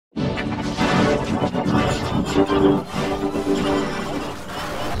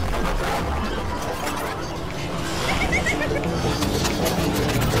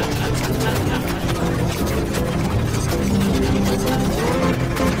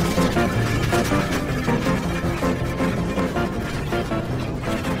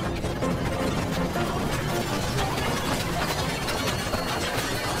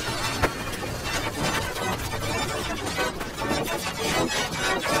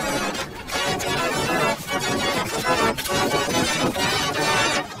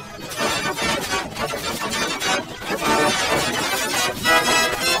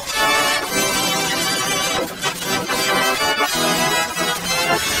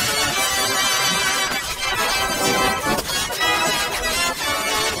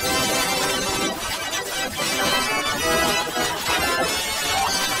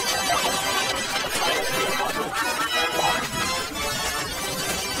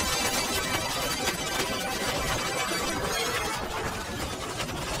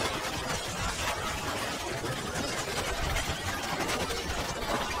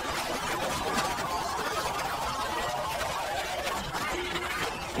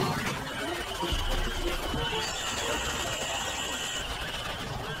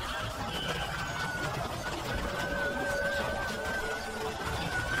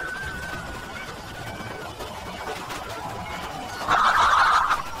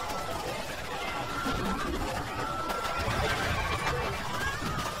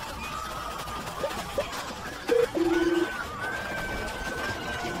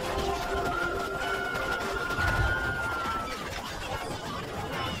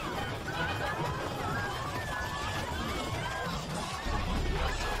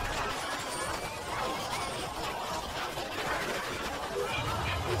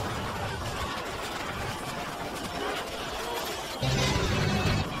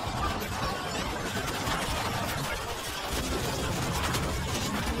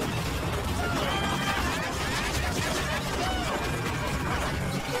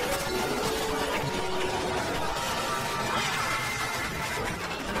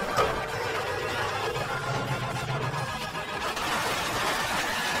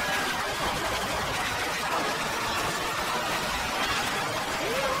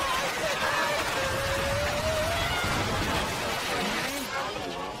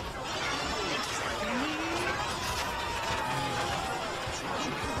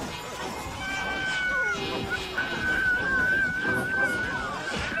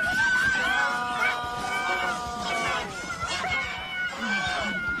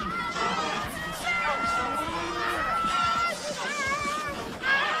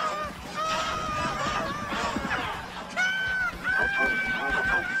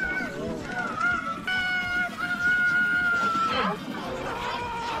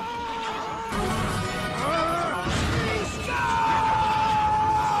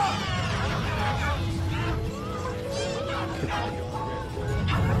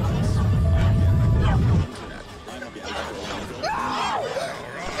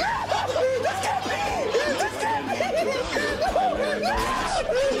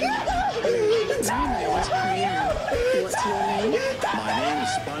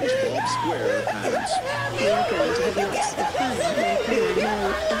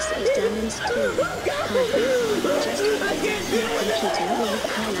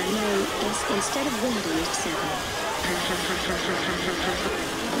Instead of Windows 7.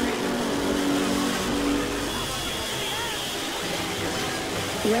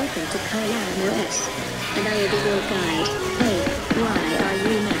 Welcome to Lan OS, and I will be your guide. Hey, why are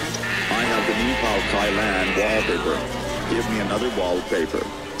you mad? I have the new Lan wallpaper. Give me another wallpaper.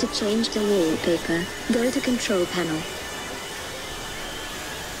 To change the wallpaper, go to Control Panel.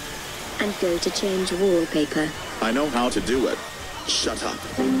 And go to Change Wallpaper. I know how to do it. Shut up.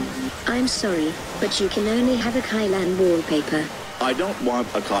 I'm sorry, but you can only have a Lan wallpaper. I don't want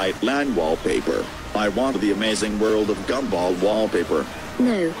a Lan wallpaper. I want the amazing world of Gumball wallpaper.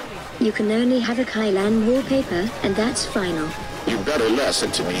 No. You can only have a Lan wallpaper, and that's final. You better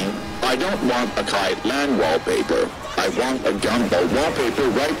listen to me. I don't want a Lan wallpaper. I want a Gumball wallpaper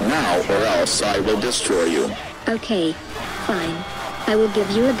right now, or else I will destroy you. Okay. Fine. I will give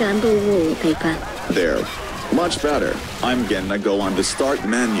you a Gumball wallpaper. There. Much better. I'm gonna go on the start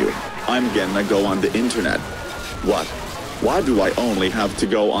menu. I'm gonna go on the internet. What? Why do I only have to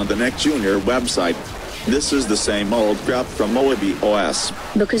go on the Nick Jr. website? This is the same old crap from Moabi OS.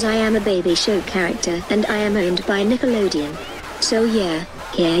 Because I am a baby show character and I am owned by Nickelodeon. So yeah,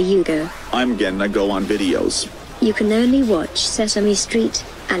 here you go. I'm gonna go on videos. You can only watch Sesame Street,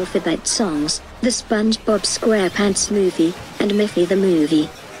 Alphabet Songs, the SpongeBob SquarePants movie, and Miffy the movie.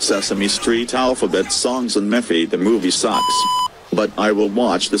 Sesame Street alphabet songs and Miffy the movie sucks. But I will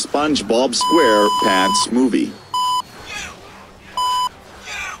watch the SpongeBob SquarePants movie.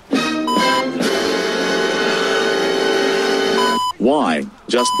 Why?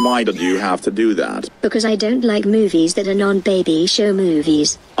 Just why did you have to do that? Because I don't like movies that are non-baby show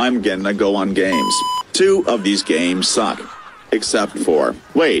movies. I'm gonna go on games. 2 of these games suck. Except for,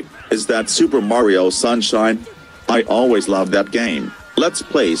 wait, is that Super Mario Sunshine? I always loved that game. Let's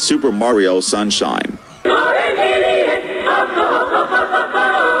play Super Mario Sunshine.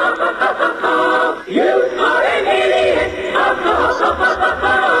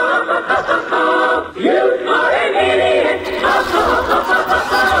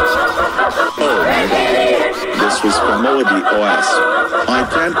 This was from OS. I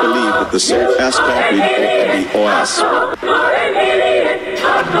can't believe that the OS copied OS.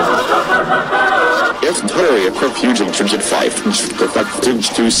 If Terry Perfusion Tringet 5 Perfecting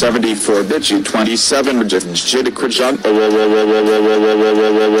 274 Digit 27 Jidikrijan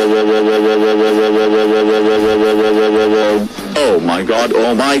Oh my god,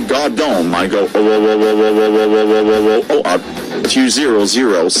 oh my god, oh my god,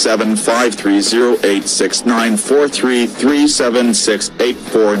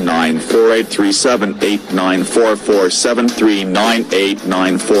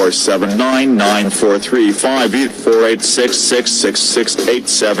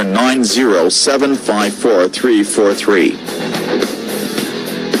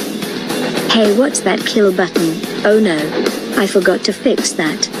 Hey, what's that kill button? Oh no. I forgot to fix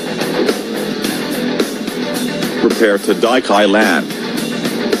that. Prepare to die, Lan.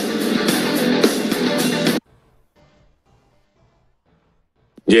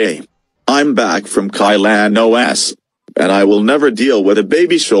 Yay. I'm back from Lan OS. And I will never deal with a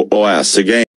baby show OS again.